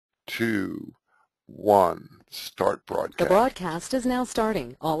2, 1. Start broadcast. The broadcast is now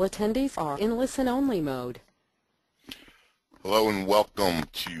starting. All attendees are in listen-only mode. Hello and welcome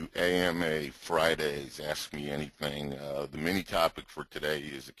to AMA Fridays, Ask Me Anything. The mini topic for today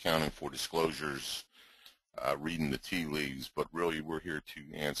is accounting for disclosures, reading the tea leaves, but really we're here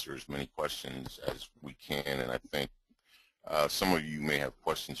to answer as many questions as we can, and I think some of you may have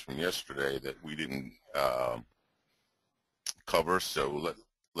questions from yesterday that we didn't cover, so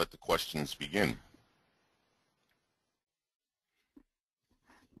let the questions begin.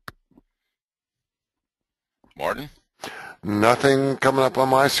 Martin? Nothing coming up on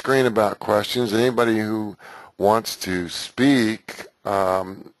my screen about questions. Anybody who wants to speak,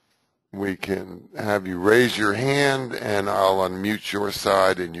 we can have you raise your hand and I'll unmute your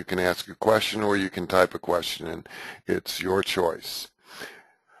side and you can ask a question or you can type a question, and it's your choice.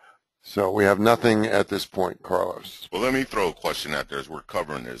 So we have nothing at this point, Carlos. Well, let me throw a question out there as we're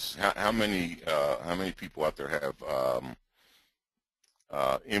covering this. How many people out there have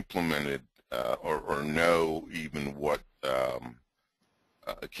implemented or know even what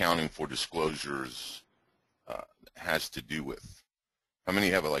accounting for disclosures has to do with? How many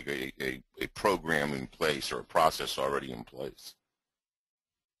have like a program in place or a process already in place?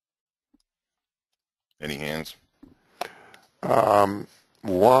 Any hands?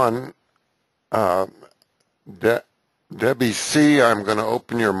 One, Debbie C., I'm going to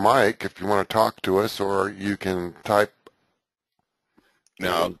open your mic if you want to talk to us, or you can type.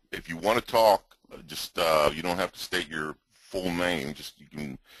 Now, if you want to talk, just you don't have to state your full name. Just you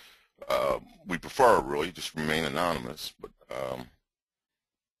can. We prefer really just remain anonymous, but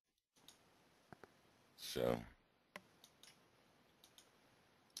so.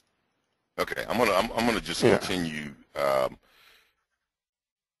 Okay, I'm gonna just continue.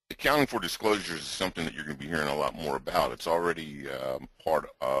 Accounting for disclosures is something that you're going to be hearing a lot more about. It's already it's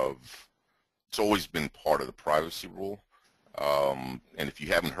always been part of the privacy rule. And if you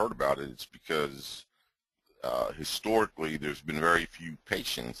haven't heard about it, it's because historically there's been very few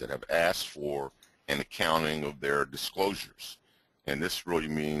patients that have asked for an accounting of their disclosures. And this really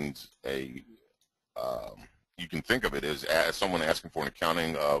means you can think of it as someone asking for an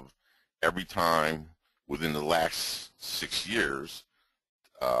accounting of every time within the last 6 years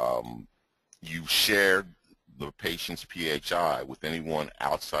you shared the patient's PHI with anyone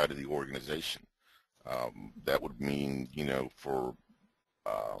outside of the organization. That would mean, you know, for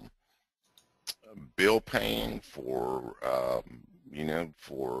bill paying, for you know,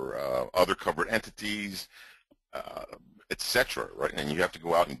 for other covered entities, etc. Right? And you have to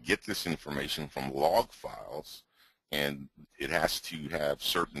go out and get this information from log files, and it has to have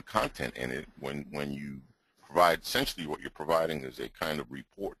certain content in it when you provide. Essentially, what you're providing is a kind of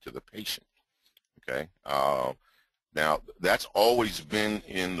report to the patient. Okay. Now, that's always been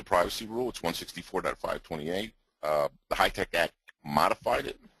in the privacy rule. It's 164.528. The HITECH Act modified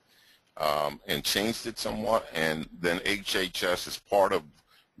it and changed it somewhat, and then HHS, as part of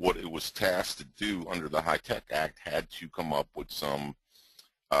what it was tasked to do under the HITECH Act, had to come up with some,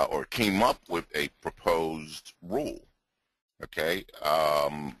 or came up with a proposed rule. Okay,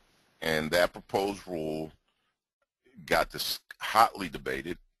 and that proposed rule got this hotly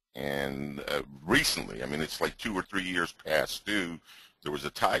debated. And recently, I mean, it's like 2 or 3 years past due, there was a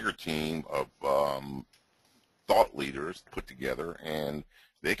tiger team of thought leaders put together, and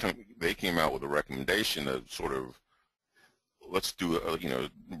they came out with a recommendation of sort of, let's do you know,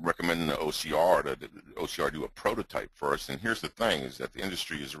 recommending the OCR to OCR do a prototype first. And here's the thing: is that the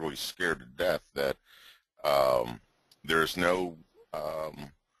industry is really scared to death that there's no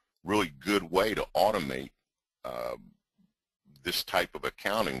really good way to automate this type of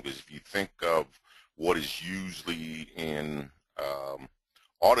accounting, because if you think of what is usually in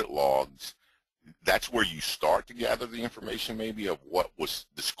audit logs, that's where you start to gather the information maybe of what was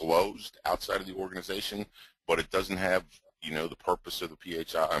disclosed outside of the organization, but it doesn't have, you know, the purpose of the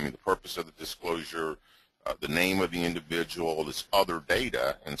PHI, I mean the purpose of the disclosure, the name of the individual, this other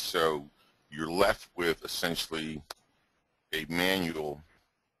data, and so you're left with essentially a manual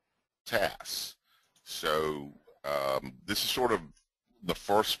task. So this is sort of the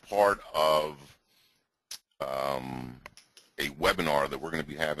first part of a webinar that we're going to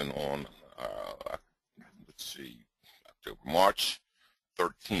be having on, let's see, March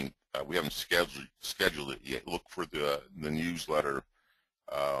 13th. We haven't scheduled it yet. Look for the newsletter,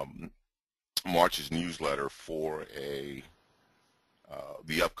 March's newsletter for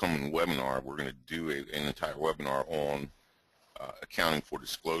the upcoming webinar. We're going to do an entire webinar on accounting for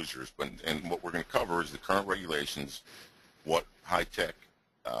disclosures, and what we're going to cover is the current regulations, what HITECH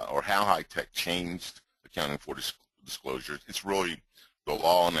or how HITECH changed accounting for disclosures. It's really the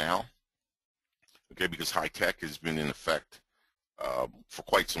law now, okay, because HITECH has been in effect for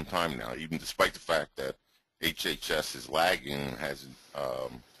quite some time now, even despite the fact that HHS is lagging and hasn't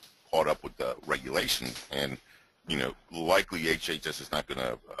caught up with the regulations. And, you know, likely HHS is not going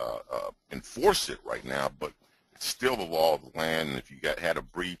to enforce it right now, but it's still the law of the land. And if you had a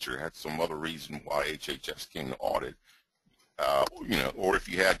breach or had some other reason why HHS came to audit, you know, or if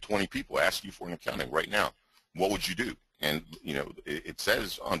you had 20 people ask you for an accounting right now, what would you do? And, you know, it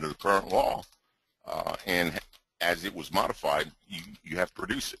says under the current law, and as it was modified, you have to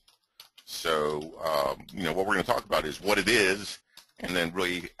produce it. So, you know, what we're going to talk about is what it is, and then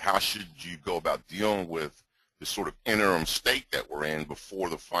really how should you go about dealing with the sort of interim state that we're in before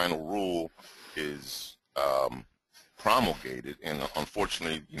the final rule is promulgated. And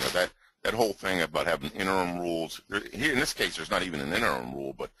unfortunately, you know, that whole thing about having interim rules, here in this case, there's not even an interim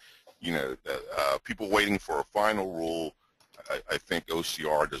rule, but, you know, people waiting for a final rule, I think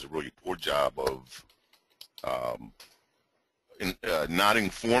OCR does a really poor job of not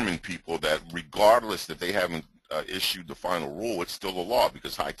informing people that regardless that they haven't issued the final rule, it's still a law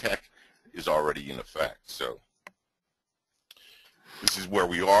because HITECH is already in effect. So this is where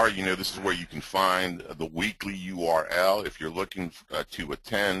we are. You know, this is where you can find the weekly URL. If you're looking to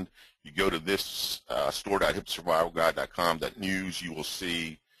attend, you go to this store.hipsurvivalguide.com.news. You will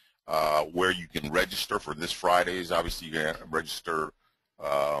see where you can register for this Fridays. Obviously, you can register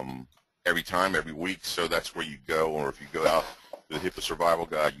every time, every week, so that's where you go. Or if you go out to the HIPAA Survival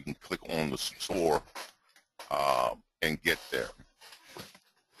Guide, you can click on the store and get there.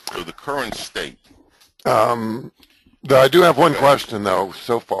 So the current state. I do have one question, though,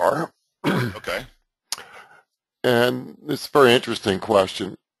 so far. Okay. And it's a very interesting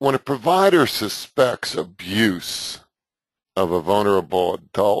question. When a provider suspects abuse of a vulnerable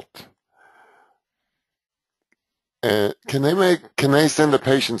adult, and can they send the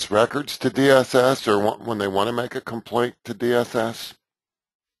patient's records to DSS, or when they want to make a complaint to DSS?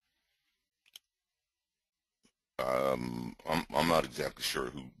 I'm not exactly sure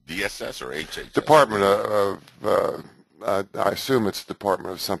who, DSS or HHS? Department of I assume it's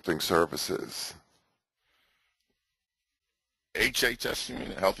Department of something services. HHS, you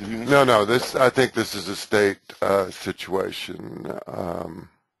mean Health and Human No, I think this is a state situation.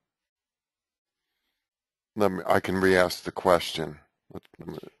 I can re-ask the question.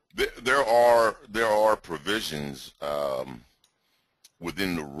 There are provisions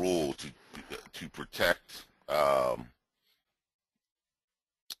within the rule to protect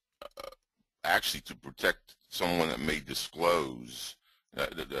actually to protect someone that may disclose.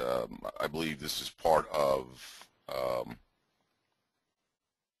 I believe this is part of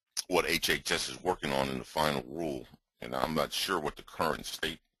what HHS is working on in the final rule, and I'm not sure what the current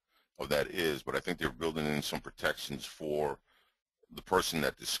state of that is, but I think they're building in some protections for the person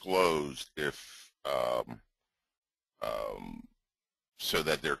that disclosed, if so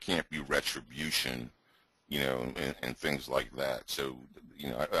that there can't be retribution, you know, and things like that. So, you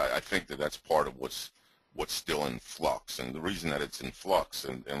know, I think that that's part of what's still in flux, and the reason that it's in flux,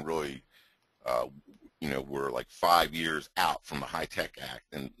 and really, you know, we're like 5 years out from the HITECH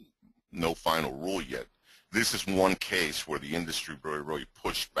Act and no final rule yet. This is one case where the industry really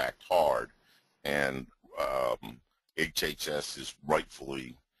pushed back hard, and HHS is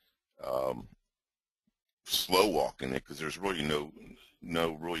rightfully slow walking it because there's really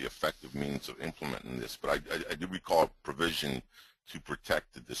no really effective means of implementing this. But I do recall a provision to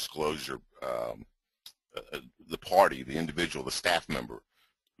protect the disclosure, the party, the individual, the staff member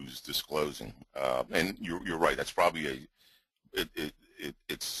who's disclosing. And you're right. That's probably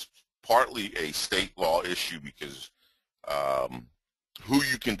it's partly a state law issue because who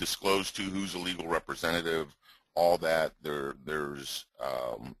you can disclose to, who's a legal representative, all that. There's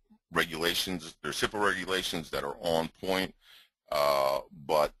regulations. There's HIPAA regulations that are on point,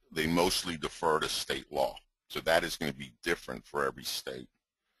 but they mostly defer to state law. So that is going to be different for every state.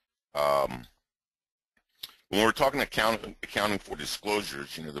 When we're talking accounting for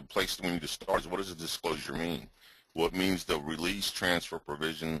disclosures, you know, the place that we need to start is, what does a disclosure mean? Well, it means the release, transfer,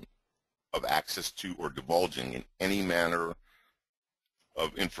 provision of access to, or divulging in any manner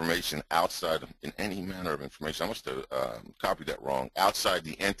of information outside of, I must have copied that wrong, outside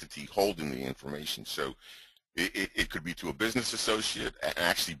the entity holding the information. So it could be to a business associate, and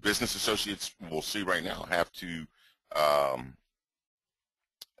actually business associates, we'll see right now, have to,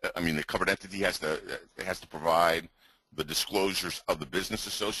 I mean, the covered entity has to provide the disclosures of the business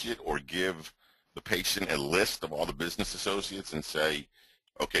associate, or give the patient a list of all the business associates and say,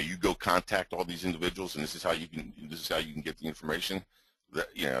 okay, you go contact all these individuals, and this is how you can get the information. That,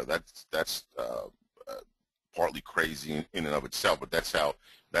 you know, that's partly crazy in and of itself, but that's how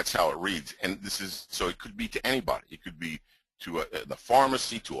it reads. And this is, so it could be to anybody. It could be to the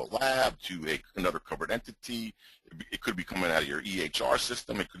pharmacy, to a lab, to another covered entity. It could be coming out of your EHR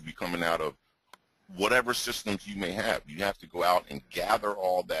system. It could be coming out of whatever systems you may have. You have to go out and gather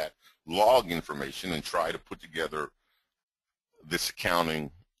all that log information and try to put together this accounting,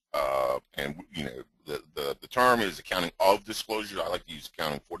 and you know, the term is accounting of disclosures. I like to use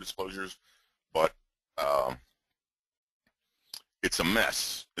accounting for disclosures, but it's a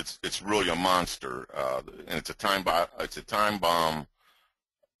mess. It's really a monster, and it's a time bomb,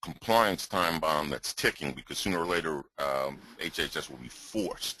 compliance time bomb that's ticking, because sooner or later HHS will be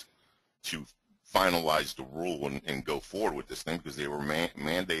forced to finalize the rule and go forward with this thing, because they were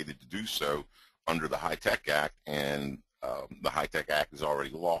mandated to do so under the HITECH Act, and the HITECH Act is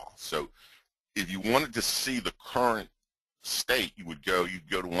already law. So if you wanted to see the current state, you'd go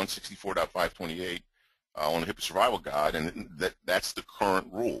to 164.528 on the HIPAA Survival Guide, and that's the current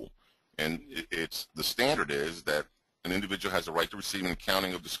rule. And it's the standard is that an individual has a right to receive an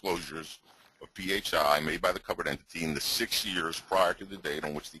accounting of disclosures of PHI made by the covered entity in the 6 years prior to the date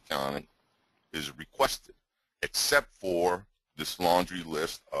on which the accounting is requested, except for this laundry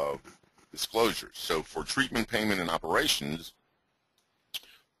list of disclosures. So for treatment, payment, and operations,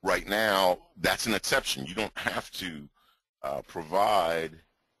 right now, that's an exception. You don't have to provide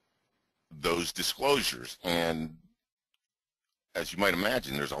those disclosures. And as you might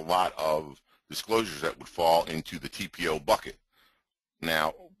imagine, there's a lot of disclosures that would fall into the TPO bucket.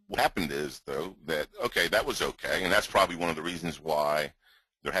 Now, what happened is, though, that, okay, that was okay, and that's probably one of the reasons why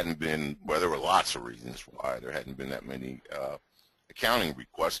there hadn't been, well, there were lots of reasons why there hadn't been that many accounting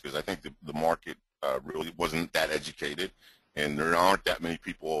requests, because I think the market really wasn't that educated, and there aren't that many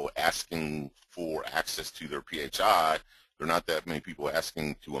people asking for access to their PHI. There are not that many people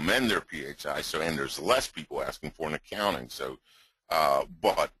asking to amend their PHI, so, and there's less people asking for an accounting. So,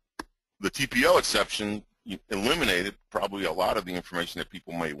 but the TPO exception eliminated probably a lot of the information that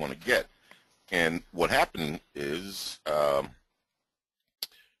people may want to get. And what happened is,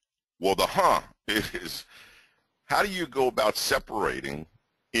 well, is how do you go about separating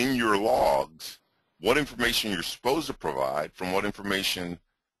in your logs what information you're supposed to provide from what information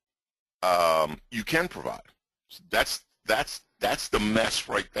you can provide? So that's the mess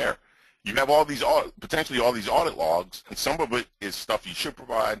right there. You have all these potentially all these audit logs, and some of it is stuff you should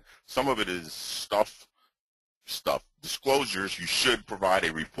provide. Some of it is stuff disclosures you should provide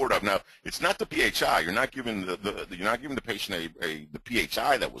a report of. Now, it's not the PHI. You're not giving you're not giving the patient the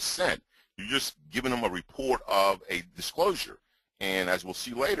PHI that was sent. You're just giving them a report of a disclosure. And as we'll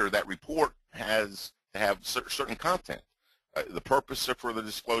see later, that report has to have certain content. The purpose for the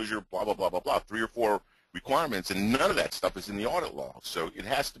disclosure, blah, blah, blah, blah, blah, 3 or 4 requirements, and none of that stuff is in the audit log. So it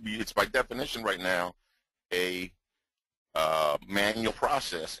has to be, it's by definition right now a manual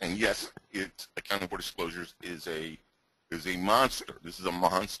process. And yes, it's accounting for disclosures is a monster. This is a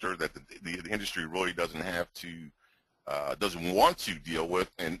monster that the industry really doesn't have to, doesn't want to deal with.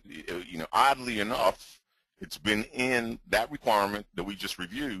 And you know, oddly enough, it's been in that requirement that we just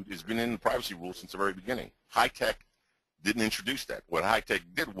reviewed. Has been in the privacy rules since the very beginning. HITECH didn't introduce that. What HITECH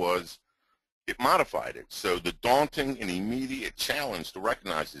did was it modified it. So the daunting and immediate challenge to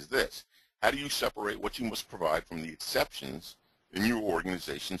recognize is this: how do you separate what you must provide from the exceptions in your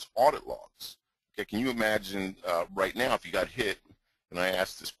organization's audit logs? Okay, can you imagine right now if you got hit, and I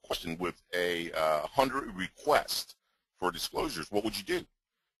asked this question, with a 100 requests for disclosures, what would you do?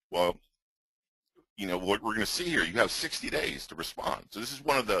 Well, you know, what we're going to see here, you have 60 days to respond. So this is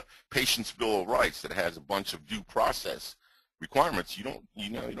one of the Patient's Bill of Rights that has a bunch of due process requirements. You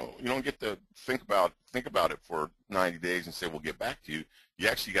don't get to think about it for 90 days and say we'll get back to you. You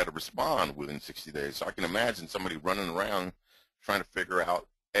actually got to respond within 60 days. So I can imagine somebody running around trying to figure out,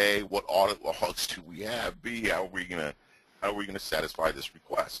 A, what audit logs do we have? B, how are we gonna satisfy this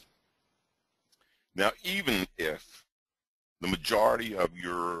request? Now, even if the majority of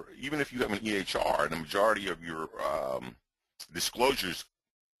your, even if you have an EHR and the majority of your disclosures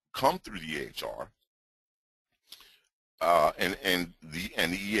come through the EHR, and the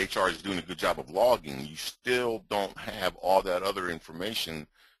EHR is doing a good job of logging, you still don't have all that other information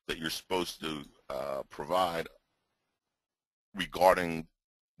that you're supposed to provide regarding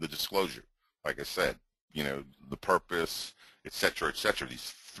the disclosure. Like I said, you know, the purpose, et cetera,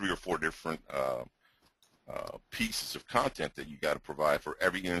 these 3 or 4 different pieces of content that you got to provide for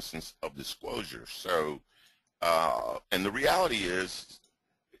every instance of disclosure. So, and the reality is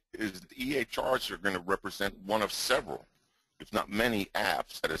the EHRs are going to represent one of several, if not many,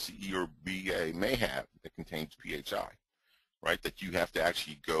 apps that a CE or BA may have that contains PHI, right? That you have to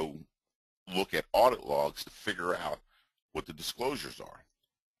actually go look at audit logs to figure out what the disclosures are.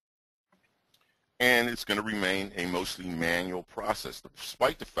 And it's going to remain a mostly manual process,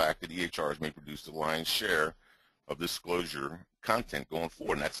 despite the fact that EHRs may produce the lion's share of disclosure content going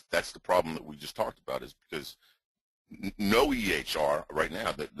forward. And that's the problem that we just talked about, is because no EHR right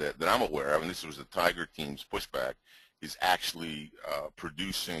now that I'm aware of, and this was the Tiger team's pushback, is actually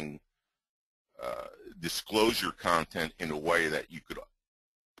producing disclosure content in a way that you could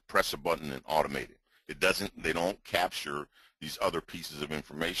press a button and automate it. They don't capture these other pieces of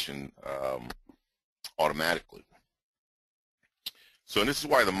information automatically. So this is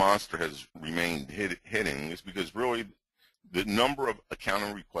why the monster has remained hidden, is because really the number of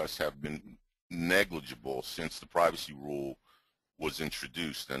accounting requests have been negligible since the privacy rule was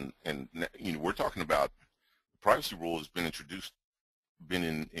introduced. And you know, we're talking about the privacy rule has been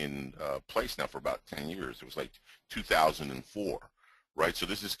in place now for about 10 years. It was like 2004, right? So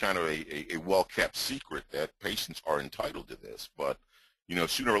this is kind of a well-kept secret that patients are entitled to this. But you know,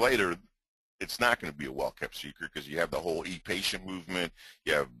 sooner or later, it's not going to be a well-kept secret, because you have the whole e-patient movement.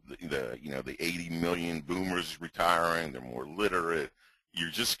 You have the 80 million boomers retiring. They're more literate.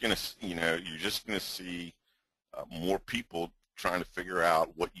 You're just going to see more people trying to figure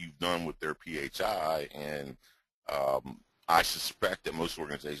out what you've done with their PHI, and I suspect that most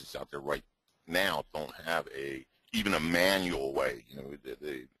organizations out there right now don't have even a manual way. You know,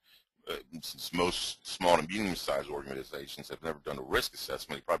 since most small and medium-sized organizations have never done a risk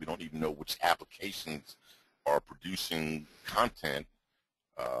assessment, they probably don't even know which applications are producing content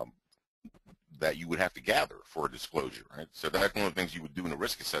that you would have to gather for a disclosure, right? So that's one of the things you would do in a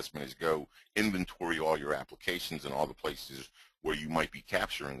risk assessment, is go inventory all your applications and all the places where you might be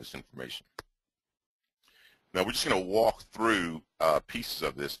capturing this information. Now we're just going to walk through pieces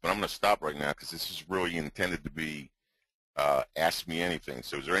of this, but I'm going to stop right now because this is really intended to be ask me anything.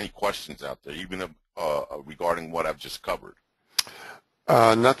 So is there any questions out there, even regarding what I've just covered?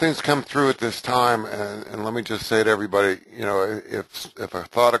 Nothing's come through at this time, and let me just say to everybody, you know, if a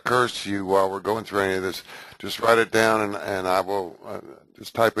thought occurs to you while we're going through any of this, just write it down, and I will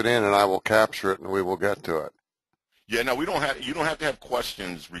just type it in, and I will capture it, and we will get to it. Yeah, no, you don't have to have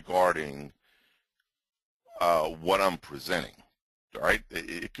questions regarding what I'm presenting. All right,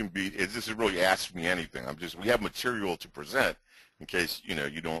 it can be. This is really ask me anything. We have material to present in case you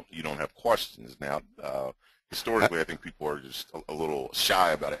don't have questions. Now, historically, I think people are just a little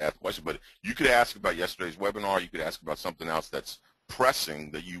shy about asking questions. But you could ask about yesterday's webinar. You could ask about something else that's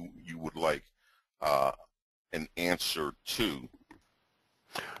pressing that you would like an answer to.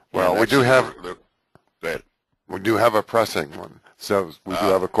 Well, we do have. Go ahead. We do have a pressing one, so we do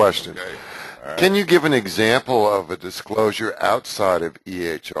have a question. Okay. Right. Can you give an example of a disclosure outside of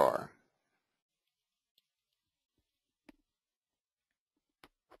EHR?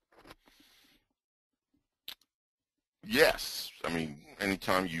 Yes. I mean,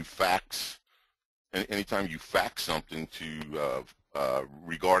 anytime you fax something to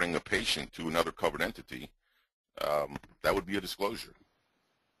regarding a patient to another covered entity, that would be a disclosure,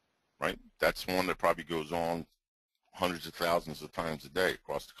 right? That's one that probably goes on hundreds of thousands of times a day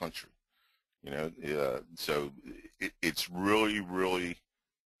across the country. You know, so it's really, really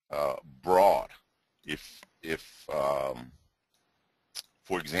broad. If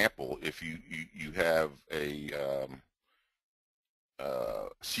for example, if you have a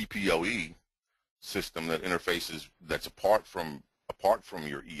CPOE system that interfaces, that's apart from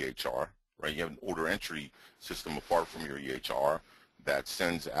your EHR, right? You have an order entry system apart from your EHR that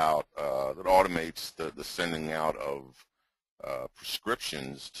sends out, that automates the sending out of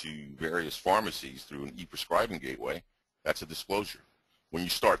prescriptions to various pharmacies through an e-prescribing gateway. That's a disclosure. When you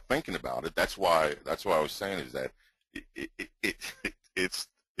start thinking about it, that's why I was saying is that it's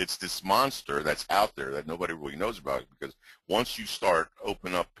this monster that's out there that nobody really knows about, because once you start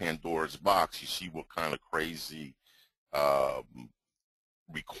opening up Pandora's box, you see what kind of crazy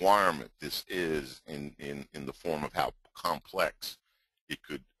requirement this is in the form of how complex it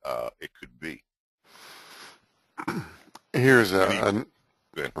could be. Here's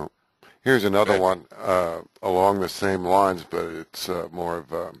here's another one along the same lines, but it's more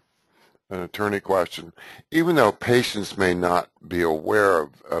of an attorney question. Even though patients may not be aware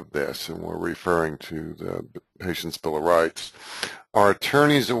of this, and we're referring to the Patient's Bill of Rights, are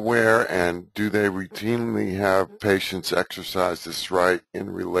attorneys aware, and do they routinely have patients exercise this right in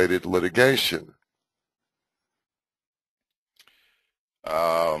related litigation?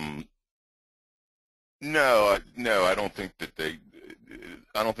 No, I don't think that they.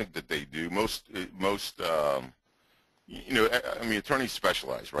 I don't think that they do. Most, you know, I mean, attorneys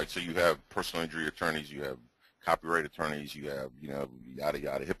specialize, right? So you have personal injury attorneys, you have copyright attorneys, you have, yada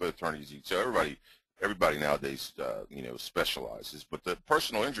yada, HIPAA attorneys. So everybody nowadays, specializes. But the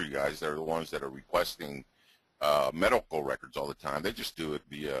personal injury guys, they're the ones that are requesting medical records all the time. They just do it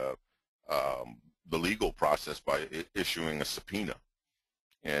via the legal process by issuing a subpoena,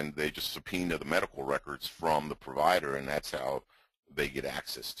 and they just subpoena the medical records from the provider, and that's how they get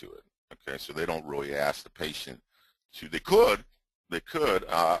access to it. Okay, so they don't really ask the patient to. They could,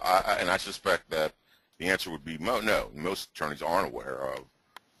 and I suspect that the answer would be no. Most attorneys aren't aware of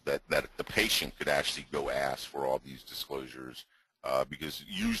that the patient could actually go ask for all these disclosures, because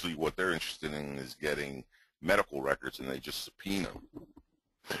usually what they're interested in is getting medical records, and they just subpoena them.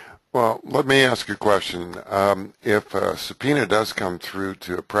 Well, let me ask you a question. If a subpoena does come through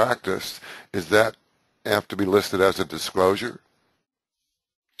to a practice, does that have to be listed as a disclosure?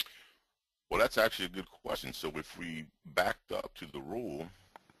 Well, that's actually a good question. So if we backed up to the rule,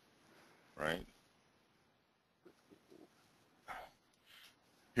 right,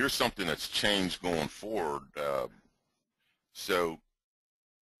 here's something that's changed going forward. So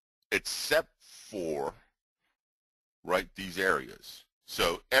except for, right, these areas.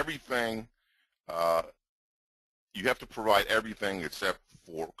 So everything, you have to provide everything except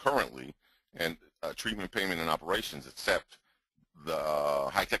for currently, and treatment, payment, and operations, except the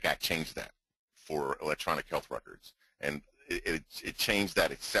HITECH Act changed that for electronic health records. And it changed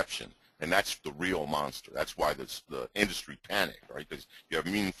that exception. And that's the real monster. That's why the industry panicked, right? Because you have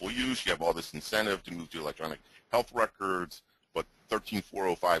meaningful use, you have all this incentive to move to electronic health records, but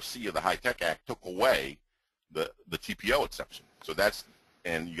 13405C of the HITECH Act took away the TPO exception. So that's,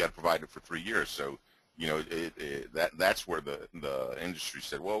 and you got to provide it for 3 years. So, that's where the industry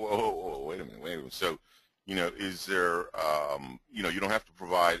said, whoa, wait a minute. So, is there, you don't have to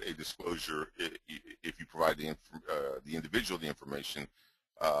provide a disclosure if you provide the individual the information,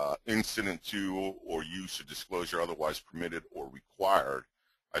 incident to or use or disclosure otherwise permitted or required.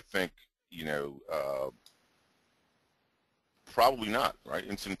 I think, probably not, right?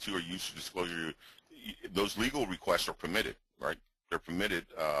 Incident to or use or disclosure, those legal requests are permitted, right? They're permitted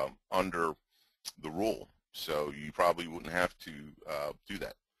under the rule, so you probably wouldn't have to do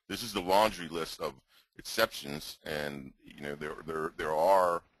that. This is the laundry list of exceptions, and there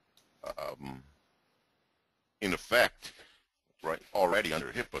are in effect, right, already under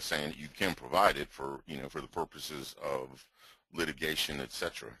HIPAA saying that you can provide it for for the purposes of litigation,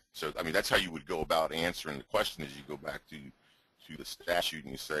 etc. So I mean that's how you would go about answering the question, is you go back to the statute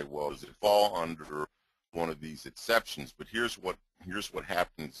and you say, well, does it fall under one of these exceptions? But here's what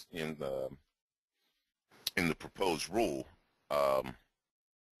happens in the proposed rule. The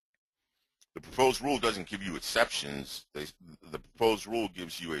proposed rule doesn't give you exceptions. The proposed rule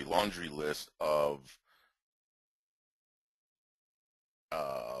gives you a laundry list of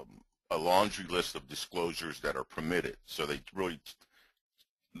disclosures that are permitted. So they really,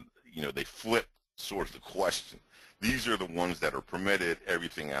 they flip sort of the question. These are the ones that are permitted.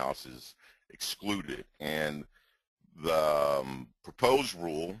 Everything else is excluded. And the proposed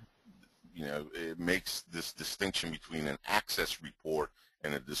rule, it makes this distinction between an access report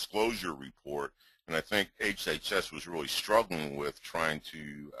and a disclosure report. And I think HHS was really struggling with trying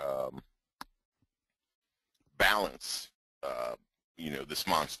to balance, this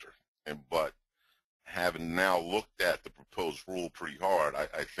monster. But having now looked at the proposed rule pretty hard,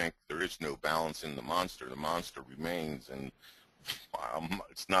 I think there is no balance in the monster. The monster remains, and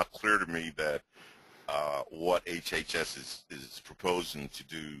it's not clear to me that what HHS is proposing to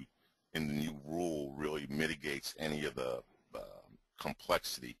do in the new rule really mitigates any of the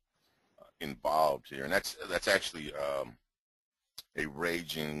complexity involved here. And that's actually a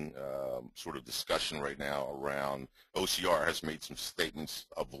raging sort of discussion right now around. OCR has made some statements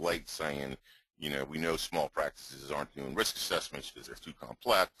of late saying, we know small practices aren't doing risk assessments because they're too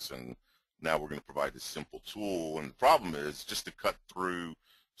complex, and now we're going to provide this simple tool. And the problem is, just to cut through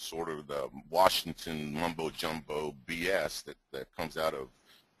sort of the Washington mumbo-jumbo BS that comes out of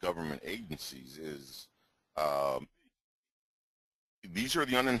government agencies, is these are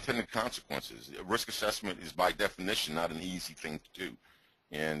the unintended consequences. Risk assessment is by definition not an easy thing to do.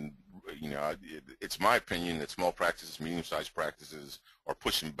 And, it's my opinion that small practices, medium-sized practices are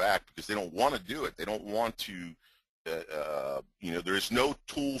pushing back because they don't want to do it. They don't want to, there is no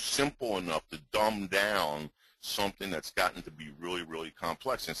tool simple enough to dumb down something that's gotten to be really, really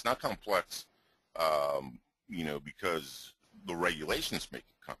complex. And it's not complex, because the regulations make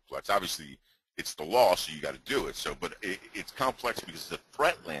it complex. Obviously, it's the law, so you got to do it. So, but it's complex because the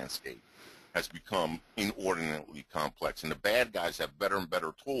threat landscape has become inordinately complex, and the bad guys have better and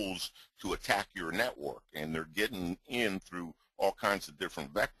better tools to attack your network, and they're getting in through all kinds of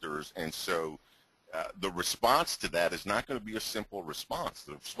different vectors. And so the response to that is not going to be a simple response.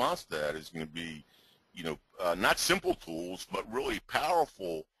 The response to that is going to be, not simple tools, but really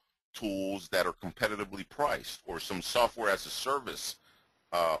powerful tools that are competitively priced, or some software as a service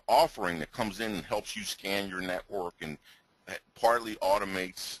offering that comes in and helps you scan your network and partly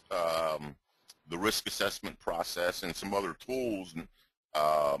automates the risk assessment process, and some other tools, and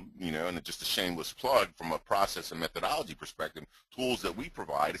and just a shameless plug from a process and methodology perspective, tools that we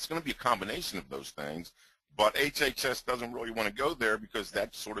provide. It's going to be a combination of those things, but HHS doesn't really want to go there because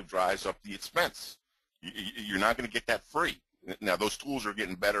that sort of drives up the expense. You're not going to get that free. Now, those tools are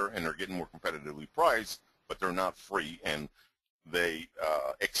getting better and they're getting more competitively priced, but they're not free, and they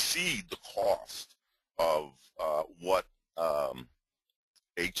exceed the cost of what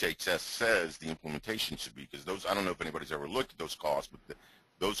HHS says the implementation should be, because those, I don't know if anybody's ever looked at those costs, but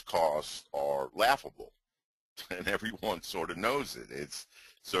those costs are laughable, and everyone sort of knows it. It's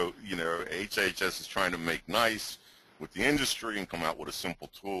so, HHS is trying to make nice with the industry and come out with a simple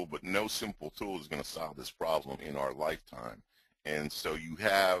tool, but no simple tool is going to solve this problem in our lifetime. And so you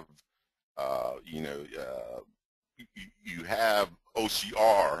have, you have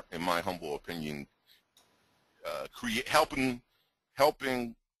OCR, in my humble opinion,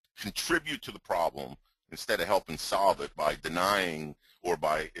 helping contribute to the problem instead of helping solve it by denying, or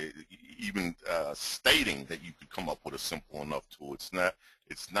by even stating that you could come up with a simple enough tool. It's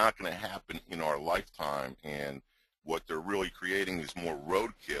not going to happen in our lifetime, and what they're really creating is more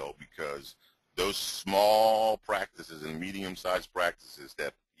roadkill, because those small practices and medium-sized practices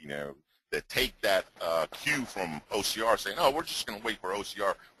that that take that cue from OCR, saying, oh, we're just going to wait for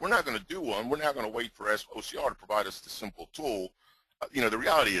OCR. We're not going to do one. We're not going to wait for OCR to provide us the simple tool. The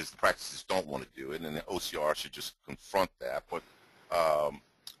reality is the practices don't want to do it, and the OCR should just confront that. But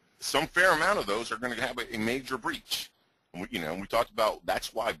some fair amount of those are going to have a major breach. And we talked about,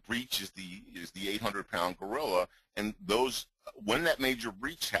 that's why breach is the 800-pound gorilla. And those, when that major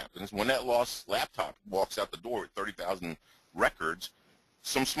breach happens, when that lost laptop walks out the door with 30,000 records,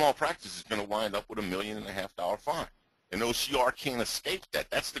 some small practice is going to wind up with $1.5 million fine. And OCR can't escape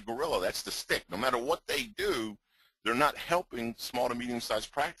that. That's the gorilla. That's the stick. No matter what they do, they're not helping small to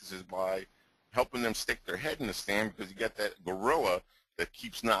medium-sized practices by helping them stick their head in the sand, because you got that gorilla that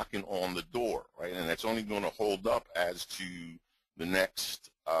keeps knocking on the door, right? And that's only going to hold up as to the next.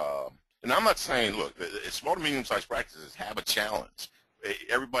 And I'm not saying, look, small to medium-sized practices have a challenge.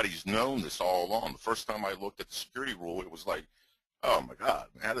 Everybody's known this all along. The first time I looked at the security rule, it was like, oh my God,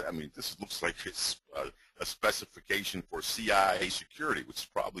 I mean, this looks like it's a specification for CIA security, which is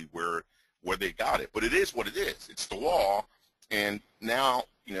probably where they got it. But it is what it is. It's the law, and now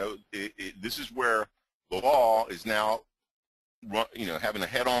this is where the law is now having a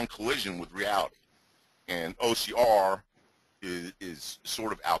head-on collision with reality, and OCR is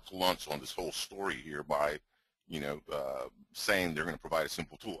sort of out to lunch on this whole story here by saying they're going to provide a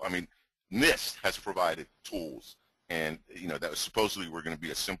simple tool. I mean, NIST has provided tools, and that was supposedly were going to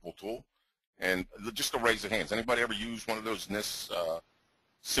be a simple tool. And just to raise their hands, anybody ever used one of those NIST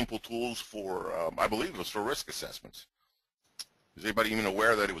simple tools for, I believe it was for risk assessments? Is anybody even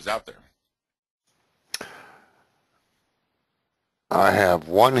aware that it was out there? I have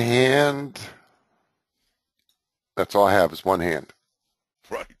one hand. That's all I have is one hand.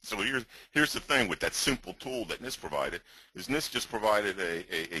 Right. So here's the thing with that simple tool that NIST provided, is NIST just provided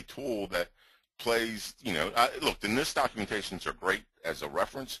a tool that plays, look, the NIST documentations are great as a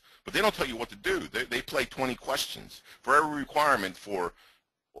reference, but they don't tell you what to do. They play 20 questions for every requirement for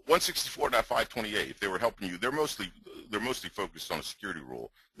 164.528. If they were helping you, they're mostly focused on a security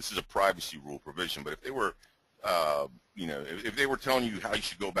rule. This is a privacy rule provision, but if they were, if they were telling you how you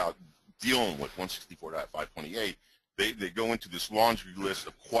should go about dealing with 164.528, they go into this laundry list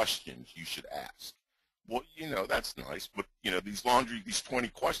of questions you should ask. Well, that's nice, but these 20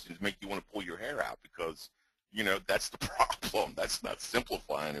 questions make you want to pull your hair out, because that's the problem. That's not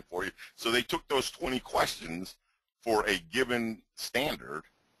simplifying it for you. So they took those 20 questions for a given standard,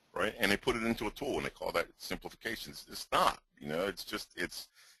 right, and they put it into a tool, and they call that simplification. It's not.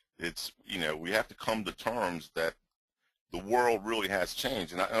 It's we have to come to terms that the world really has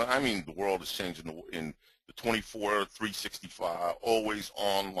changed, and I mean the world has changed in the 24/365 always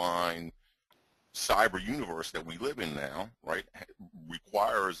online cyber universe that we live in now, right?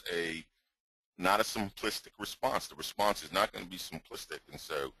 Requires not a simplistic response. The response is not going to be simplistic, and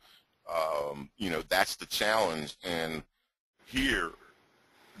so that's the challenge. And here,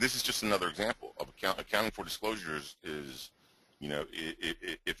 this is just another example of accounting for disclosures. Is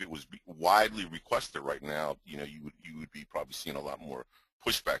if it was widely requested right now, you would be probably seeing a lot more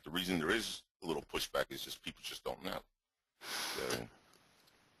pushback. The reason there is a little pushback is just people just don't know.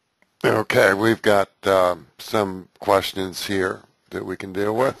 So. Okay, we've got some questions here that we can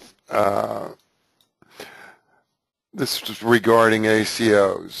deal with. This is regarding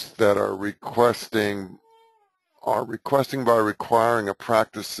ACOs that are requesting by requiring a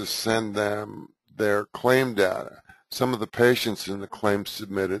practice to send them their claim data. Some of the patients in the claims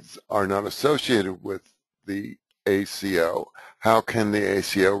submitted are not associated with the ACO. How can the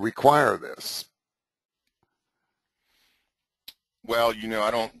ACO require this? Well,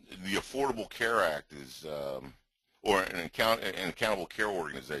 I don't. The Affordable Care Act is, or an accountable care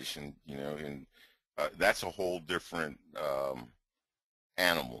organization. And that's a whole different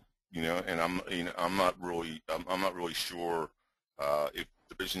animal. And I'm not really, I'm not really sure if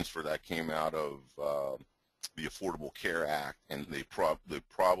the visions for that came out of the Affordable Care Act, and they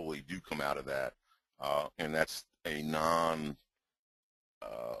probably do come out of that, and that's a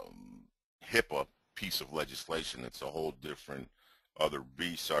HIPAA piece of legislation. It's a whole different other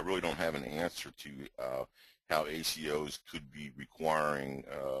beast. So I really don't have an answer to how ACOs could be requiring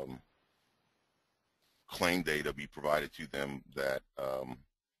claim data be provided to them that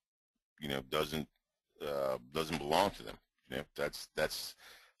doesn't belong to them.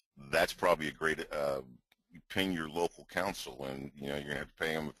 That's probably a great you ping your local council, and you're gonna have to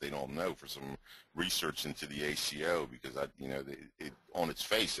pay them if they don't know for some research into the ACO, because on its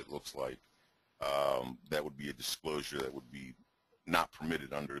face it looks like that would be a disclosure that would be not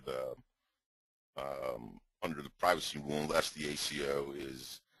permitted under the privacy rule, unless the ACO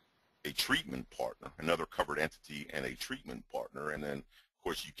is a treatment partner, another covered entity and a treatment partner. And then of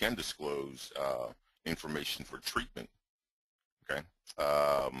course you can disclose information for treatment. Okay.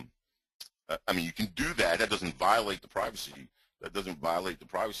 I mean, you can do that. That doesn't violate the privacy. That doesn't violate the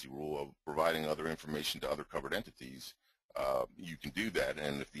privacy rule of providing other information to other covered entities. You can do that,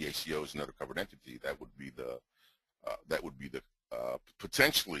 and if the ACO is another covered entity, that would be the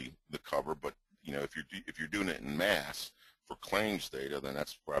potentially the cover. But if you're doing it in mass for claims data, then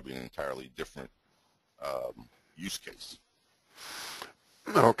that's probably an entirely different use case.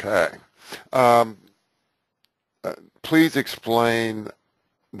 Okay. Please explain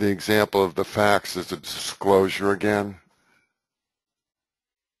the example of the fax as a disclosure again.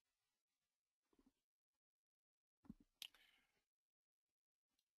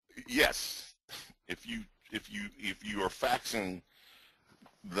 Yes, if you are faxing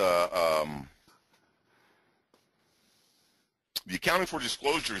the accounting for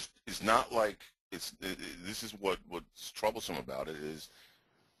disclosures is not like this is what's troublesome about it is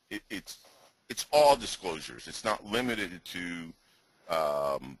it's all disclosures. It's not limited to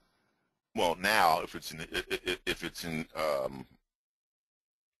well, now if it's an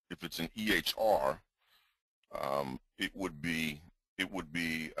EHR, it would be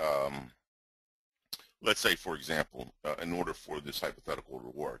let's say, for example, in order for this hypothetical to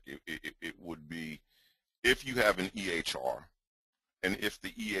work, it would be if you have an EHR, and if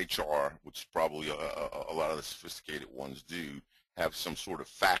the EHR, which probably a lot of the sophisticated ones do, have some sort of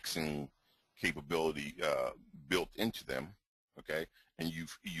faxing capability built into them, okay, and you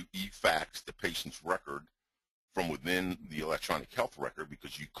e-fax the patient's record from within the electronic health record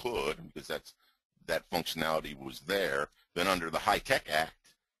because you could, because that functionality was there, then under the HITECH Act,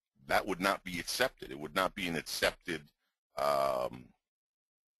 that would not be accepted. It would not be an accepted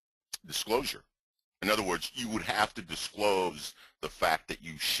disclosure. In other words, you would have to disclose the fact that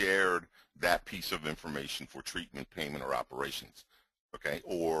you shared that piece of information for treatment, payment, or operations. Okay,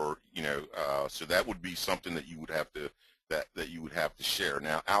 or so that would be something that you would have to share.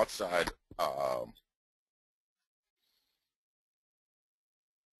 Now, outside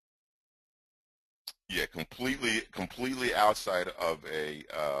yeah, completely outside of a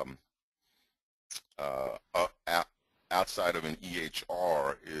outside of an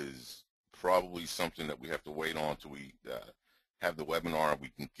EHR is probably something that we have to wait on till we have the webinar, and we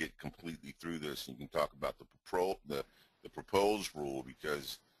can get completely through this, and you can talk about the proposed rule,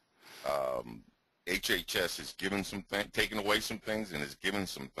 because HHS has given taken away some things, and has given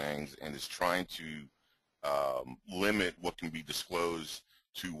some things, and is trying to limit what can be disclosed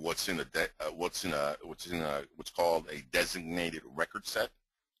to what's called a designated record set.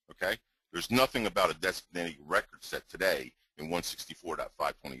 Okay, there's nothing about a designated record set today in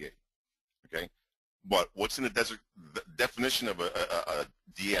 164.528. Okay, but what's in the definition of a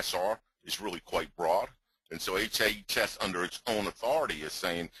DSR is really quite broad, and so HHS, under its own authority, is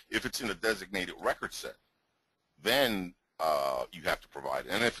saying if it's in a designated record set, then you have to provide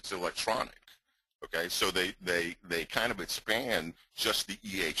it, and if it's electronic. Okay, so they kind of expand just the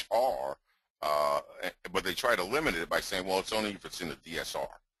EHR, but they try to limit it by saying, well, it's only if it's in the DSR.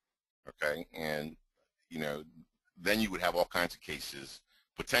 Okay, and then you would have all kinds of cases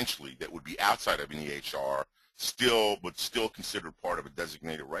potentially that would be outside of an EHR, but still considered part of a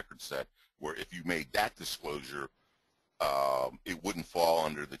designated record set, where if you made that disclosure, it wouldn't fall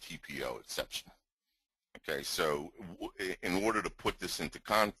under the TPO exception. Okay, so in order to put this into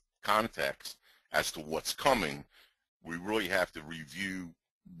context as to what's coming, we really have to review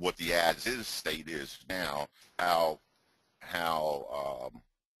what the as-is state is now, how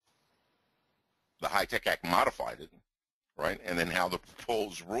the HITECH Act modified it, right, and then how the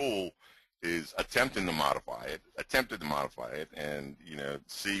proposed rule is attempted to modify it, and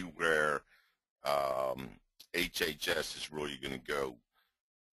see where HHS is really going to go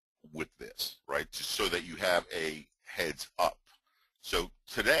with this, right? So that you have a heads up. So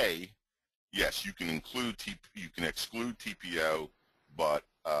today, yes, you can exclude TPO, but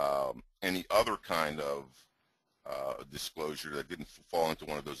any other kind of disclosure that didn't fall into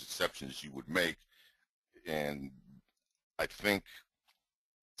one of those exceptions, you would make. And I think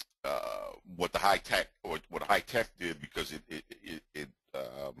what HITECH did, because it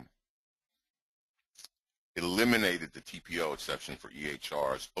eliminated the TPO exception for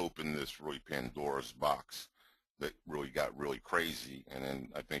EHRs, opened this really Pandora's box that really got really crazy. And then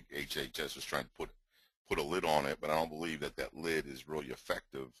I think HHS was trying to put a lid on it, but I don't believe that lid is really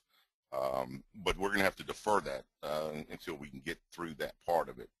effective. But we're going to have to defer that until we can get through that part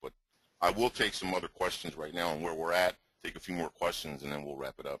of it. But I will take some other questions right now on where we're at, take a few more questions, and then we'll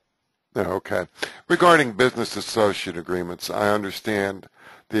wrap it up. Okay. Regarding business associate agreements, I understand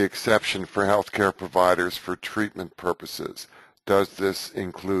the exception for healthcare providers for treatment purposes. Does this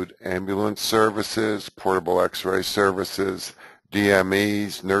include ambulance services, portable x-ray services,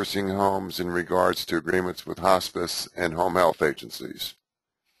 DMEs, nursing homes in regards to agreements with hospice and home health agencies?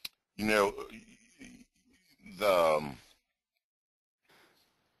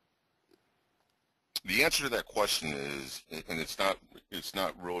 The answer to that question is, and it's not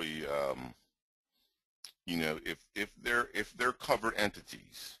really, if they're covered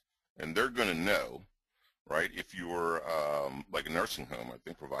entities, and they're going to know, right? If you're like a nursing home, I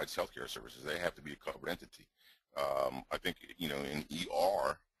think provides healthcare services, they have to be a covered entity. I think in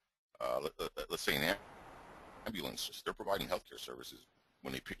ER, let's say an ambulance, they're providing healthcare services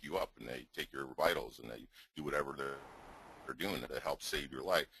when they pick you up and they take your vitals and they do whatever they're doing to help save your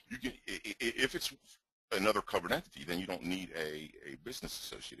life. You can, if it's another covered entity, then you don't need a business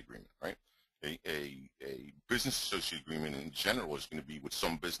associate agreement, right? A business associate agreement in general is going to be with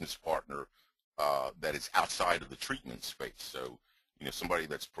some business partner that is outside of the treatment space. So, somebody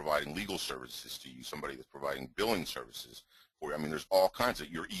that's providing legal services to you, somebody that's providing billing services for you. I mean, there's all kinds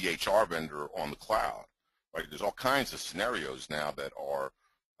of your EHR vendor on the cloud, right? There's all kinds of scenarios now that are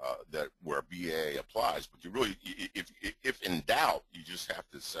where BA applies, but you really, if in doubt, you just have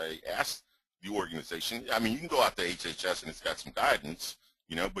to ask the organization. I mean, you can go out to HHS and it's got some guidance,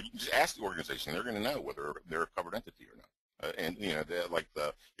 but you can just ask the organization. They're going to know whether they're a covered entity or not. And like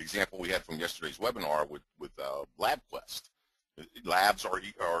the example we had from yesterday's webinar with LabQuest, labs are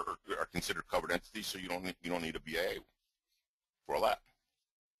considered covered entities, so you don't need a BA for a lab.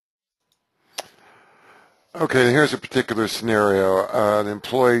 Okay, here's a particular scenario. An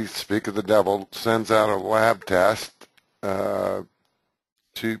employee, speak of the devil, sends out a lab test to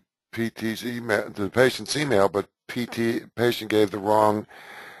PT's email, to the patient's email, but patient gave the wrong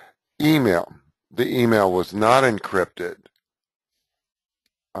email. The email was not encrypted.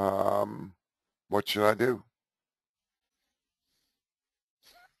 What should I do?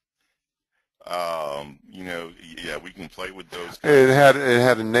 Yeah, we can play with those. It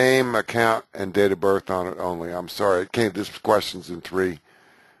had a name, account, and date of birth on it only. I'm sorry, this question's in 3.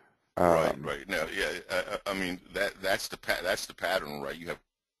 Right. No, yeah. I mean that's the pattern, right? You have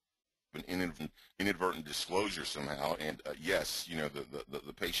an inadvertent disclosure somehow, and yes,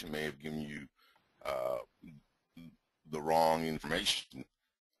 the patient may have given you the wrong information,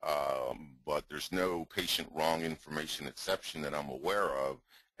 but there's no patient wrong information exception that I'm aware of.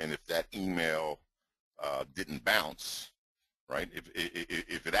 And if that email didn't bounce, right?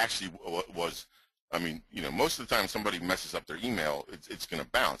 If it actually was, I mean, most of the time somebody messes up their email, it's going to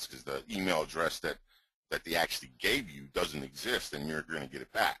bounce because the email address that they actually gave you doesn't exist, and you're going to get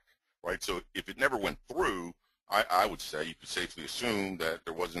it back, right? So if it never went through, I would say you could safely assume that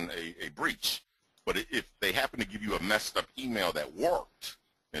there wasn't a breach. But if they happen to give you a messed up email that worked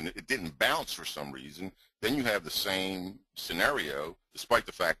and it didn't bounce for some reason, then you have the same scenario, despite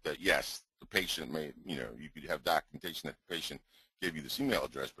the fact that, yes, the patient may, you could have documentation that the patient gave you this email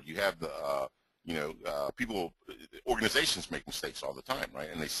address, but you have the, organizations make mistakes all the time, right?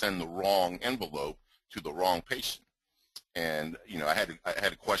 And they send the wrong envelope to the wrong patient. And, I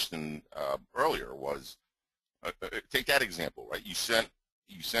had a question earlier was, take that example, right? You sent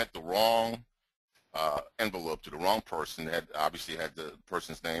you sent the wrong envelope to the wrong person. That obviously had the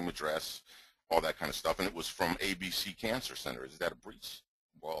person's name, address, all that kind of stuff, and it was from ABC Cancer Center. Is that a breach?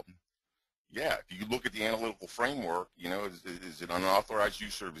 Well, yeah. If you look at the analytical framework, you know, is it unauthorized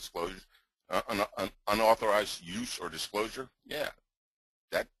use or disclosure? Unauthorized use or disclosure? Yeah,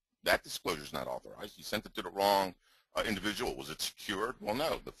 that disclosure is not authorized. You sent it to the wrong individual. Was it secured? Well,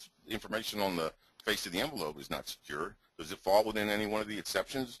 no. The information on the face of the envelope is not secured. Does it fall within any one of the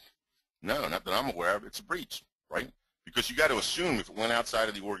exceptions? No, not that I'm aware of. It's a breach, right? Because you got to assume if it went outside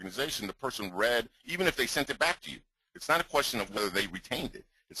of the organization, the person read, even if they sent it back to you. It's not a question of whether they retained it.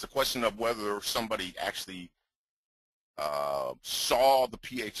 It's a question of whether somebody actually saw the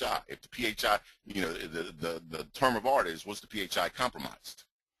PHI. If the PHI, you know, the term of art is, was the PHI compromised,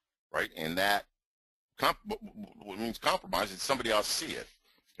 right? And that, what means compromised is somebody else see it.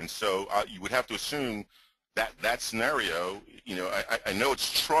 And so you would have to assume that that scenario, you know, I know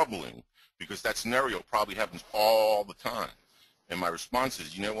it's troubling because that scenario probably happens all the time. And my response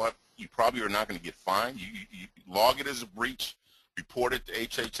is, you know what, you probably are not going to get fined. You log it as a breach, report it to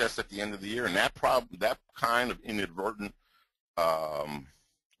HHS at the end of the year, and that kind of inadvertent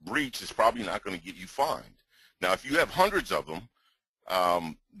breach is probably not going to get you fined. Now, if you have hundreds of them,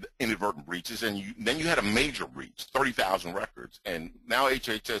 inadvertent breaches, and then you had a major breach, 30,000 records, and now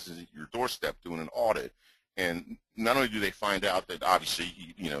HHS is at your doorstep doing an audit, and not only do they find out that obviously,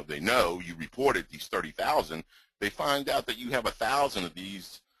 you know, they know you reported these 30,000, they find out that you have 1,000 of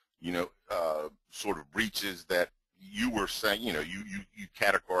these, you know, sort of breaches that you were saying, you know, you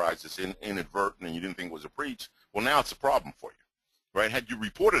categorized as inadvertent and you didn't think it was a breach. Well, now it's a problem for you, right? Had you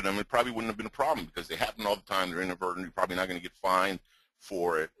reported them, it probably wouldn't have been a problem because they happen all the time. They're inadvertent. You're probably not going to get fined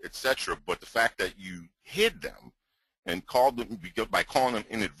for it, etc. But the fact that you hid them and called them by calling them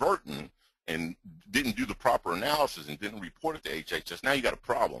inadvertent and didn't do the proper analysis and didn't report it to HHS, now you got a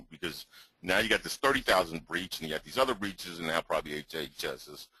problem because now you got this 30,000 breach and you got these other breaches, and now probably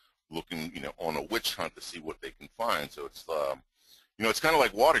HHS is looking, you know, on a witch hunt to see what they can find. So it's, you know, it's kind of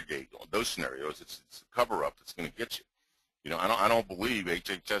like Watergate. On those scenarios, it's a cover-up that's going to get you. You know, I don't believe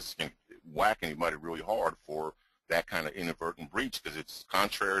HHS can whack anybody really hard for that kind of inadvertent breach because it's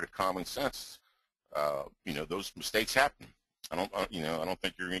contrary to common sense. You know, those mistakes happen. I don't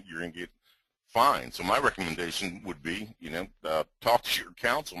think you're going to get fined. So my recommendation would be, you know, talk to your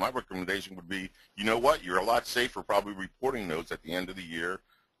counsel. My recommendation would be, you know what, you're a lot safer probably reporting those at the end of the year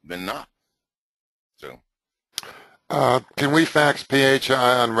than not. So. Can we fax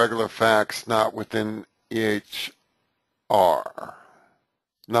PHI on regular fax, not within EHR?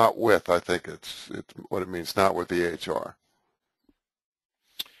 Not with, I think it's what it means, not with EHR.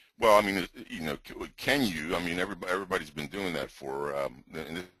 Well, I mean, you know, can you? I mean, everybody's been doing that for,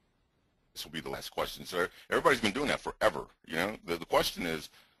 and this will be the last question. So everybody's been doing that forever. You know, the question is,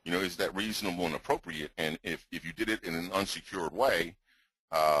 you know, is that reasonable and appropriate? And if you did it in an unsecured way,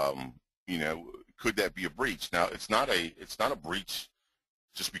 you know, could that be a breach? Now, it's not a breach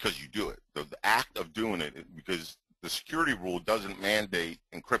just because you do it. The act of doing it, because the security rule doesn't mandate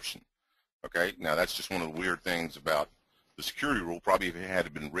encryption. Okay, now that's just one of the weird things about the security rule. Probably if it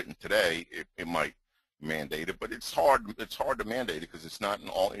had been written today, it might mandate it, but it's hard to mandate it because it's not in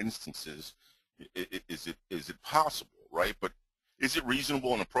all instances. Is it possible, right? But is it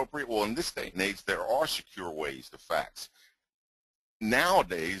reasonable and appropriate? Well, in this day and age, there are secure ways to fax.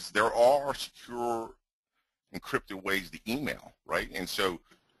 Nowadays, there are secure encrypted ways to email, right? And so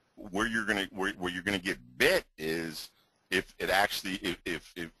where you're gonna get bit is if it actually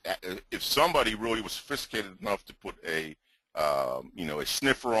if somebody really was sophisticated enough to put a you know, a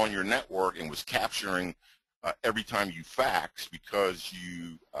sniffer on your network and was capturing every time you fax because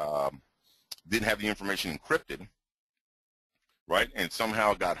you didn't have the information encrypted, right? And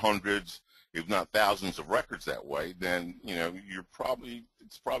somehow got hundreds, if not thousands of records that way, then, you know, it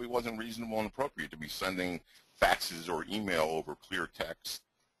probably wasn't reasonable and appropriate to be sending faxes or email over clear text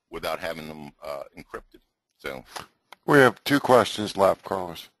without having them encrypted. So We have 2 questions left,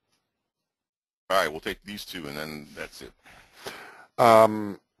 Carlos. all right, we'll take these 2 and then that's it.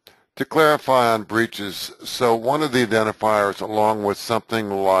 To clarify on breaches, so one of the identifiers, along with something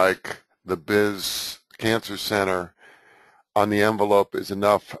like the Biz Cancer Center on the envelope, is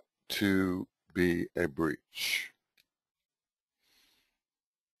enough to be a breach.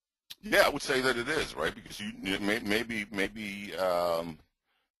 Yeah, I would say that it is, right? Because maybe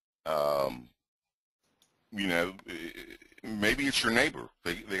you know, maybe it's your neighbor.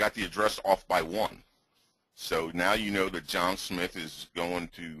 They got the address off by 1. So now you know that John Smith is going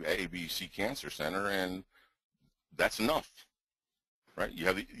to ABC Cancer Center, and that's enough, right? You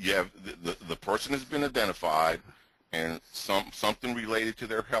have the person has been identified, and something related to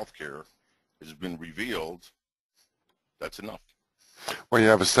their health care has been revealed, that's enough. Well, you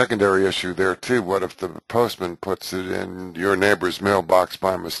have a secondary issue there too. What if the postman puts it in your neighbor's mailbox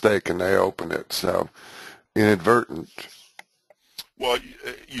by mistake and they open it? So inadvertent. Well,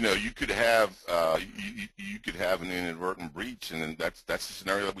 you know, you could have you could have an inadvertent breach, and then that's the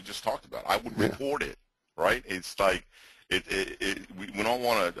scenario that we just talked about. I would report it, right? It's like we don't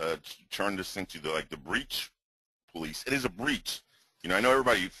want to turn this into the breach police. It is a breach. You know, I know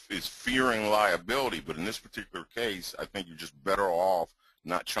everybody is fearing liability, but in this particular case, I think you're just better off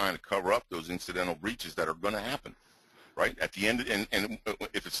not trying to cover up those incidental breaches that are going to happen, right? At the end, and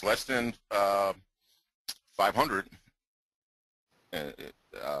if it's less than 500.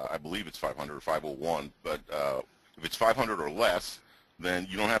 I believe it's 500 or 501, but if it's 500 or less, then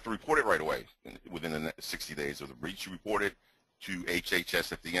you don't have to report it right away within the 60 days of the breach. You report it to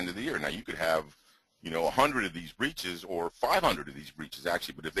HHS at the end of the year. Now, you could have, you know, 100 of these breaches or 500 of these breaches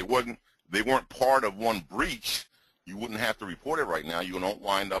actually, but if they weren't part of one breach, you wouldn't have to report it right now. You don't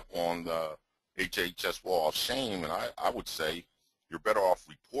wind up on the HHS wall of shame, and I would say you're better off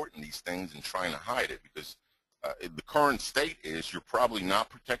reporting these things and trying to hide it, because the current state is you're probably not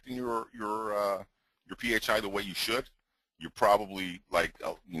protecting your PHI the way you should. You're probably like,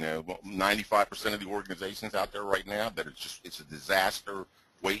 you know, 95% of the organizations out there right now that it's a disaster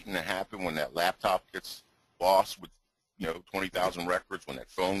waiting to happen when that laptop gets lost with, you know, 20,000 records, when that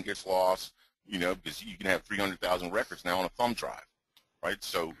phone gets lost, you know, because you can have 300,000 records now on a thumb drive, right?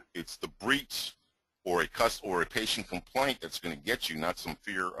 So it's the breach or a patient complaint that's going to get you, not some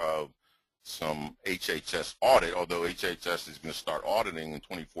fear of some HHS audit, although HHS is going to start auditing in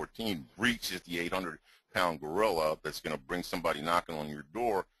 2014. Breach is the 800-pound gorilla that's going to bring somebody knocking on your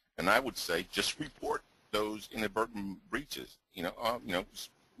door, and I would say just report those inadvertent breaches. You know,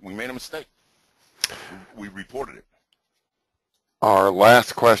 we made a mistake. We reported it. Our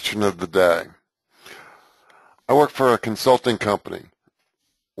last question of the day. I work for a consulting company.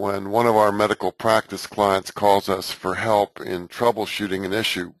 When one of our medical practice clients calls us for help in troubleshooting an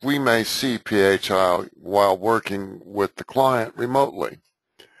issue, we may see PHI while working with the client remotely.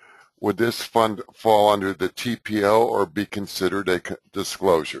 Would this fall under the TPO or be considered a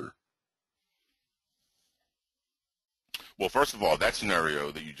disclosure? Well, first of all, that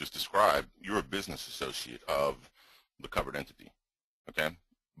scenario that you just described, you're a business associate of the covered entity, okay,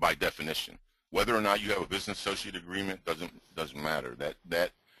 by definition. Whether or not you have a business associate agreement doesn't matter.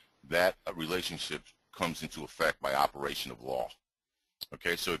 That relationship comes into effect by operation of law.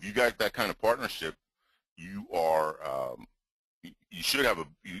 Okay, so if you got that kind of partnership, you are you should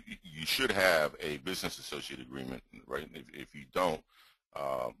have a business associate agreement, right? If you don't,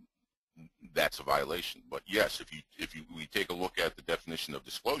 that's a violation. But yes, if we take a look at the definition of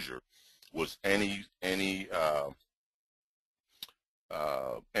disclosure, was any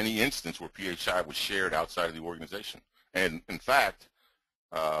instance where PHI was shared outside of the organization, and in fact,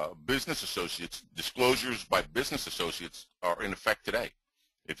 business associates, disclosures by business associates are in effect today.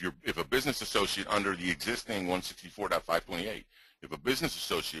 If a business associate under the existing 164.528, if a business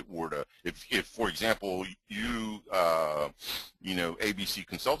associate were to, if for example you know, ABC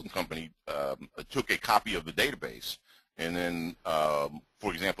Consulting Company took a copy of the database, and then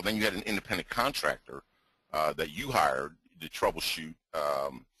for example then you had an independent contractor that you hired to troubleshoot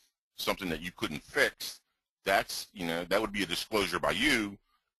something that you couldn't fix, that's, you know, that would be a disclosure by you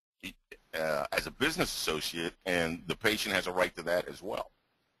as a business associate, and the patient has a right to that as well,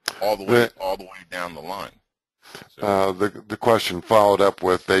 all the way down the line. So, the question followed up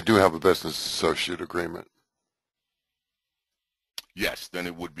with, they do have a business associate agreement. yes, then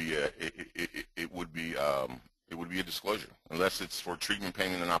it would be it would be a disclosure, unless it's for treatment,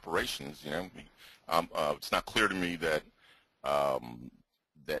 payment, and operations. You know, it's not clear to me that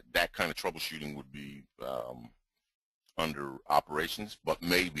that kind of troubleshooting would be under operations, but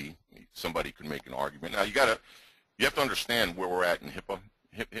maybe somebody could make an argument. Now you have to understand where we're at in HIPAA.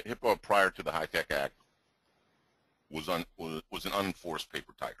 HIPAA prior to the HITECH Act was an unenforced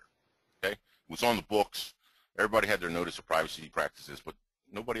paper tiger. Okay, it was on the books. Everybody had their notice of privacy practices, but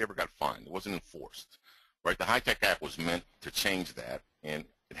nobody ever got fined. It wasn't enforced. Right? The HITECH Act was meant to change that, and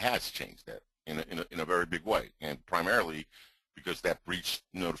it has changed that in a very big way, and primarily because that breach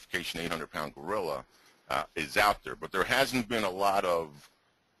notification 800-pound gorilla is out there. But there hasn't been a lot of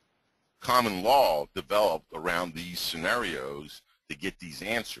common law developed around these scenarios to get these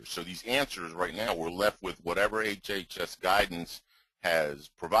answers. So these answers right now, we're left with whatever HHS guidance has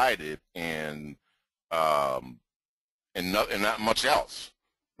provided, and not much else,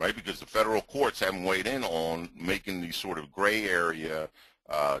 right? Because the federal courts haven't weighed in on making these sort of gray area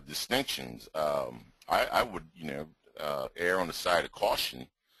distinctions. I would, you know, err on the side of caution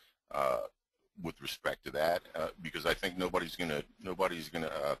with respect to that, because I think nobody's gonna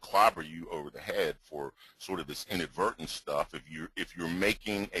clobber you over the head for sort of this inadvertent stuff if you're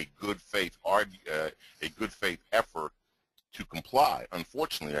making a good faith effort to comply.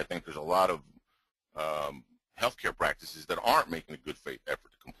 Unfortunately, I think there's a lot of healthcare practices that aren't making a good faith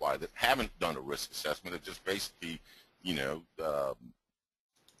effort to comply, that haven't done a risk assessment, that just basically,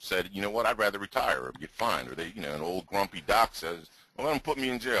 said, you know what, I'd rather retire or get fined, or they, an old grumpy doc says, well, let them put me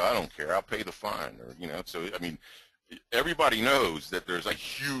in jail. I don't care. I'll pay the fine, or So I mean, everybody knows that there's a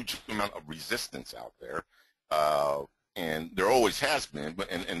huge amount of resistance out there, and there always has been,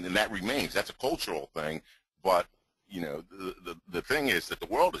 but and that remains. That's a cultural thing, but the thing is that the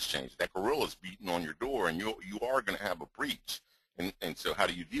world has changed. That gorilla's beating on your door, and you are going to have a breach. And so how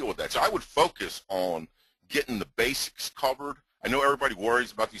do you deal with that? So I would focus on getting the basics covered. I know everybody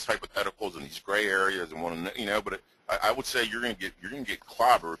worries about these hypotheticals and these gray areas and want to, but I would say you're going to get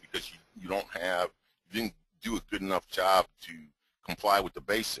clobbered because you didn't do a good enough job to comply with the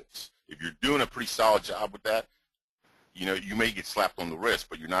basics. If you're doing a pretty solid job with that, you may get slapped on the wrist,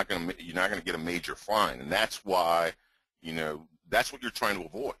 but you're not going to get a major fine, and that's why, that's what you're trying to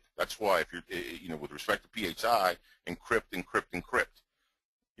avoid. That's why if you're, with respect to PHI, encrypt.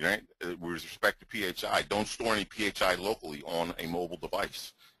 With respect to PHI, don't store any PHI locally on a mobile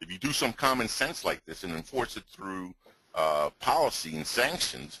device. If you do some common sense like this and enforce it through policy and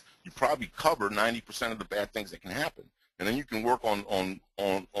sanctions, you probably cover 90% of the bad things that can happen, and then you can work on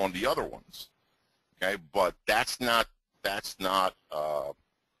the other ones. Okay, but that's not the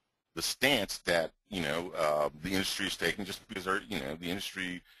stance that the industry is taking, just because the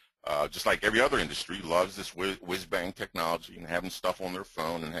industry, just like every other industry, loves this whiz-bang technology and having stuff on their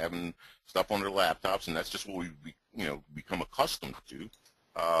phone and having stuff on their laptops, and that's just what we've become accustomed to,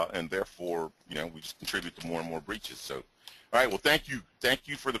 and therefore we just contribute to more and more breaches. So, all right, well, thank you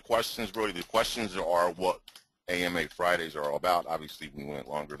for the questions, Brody. The questions are what AMA Fridays are all about. Obviously, we went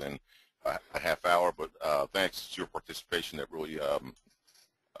longer than a half hour, but thanks to your participation, that really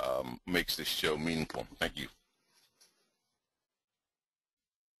makes this show meaningful. Thank you.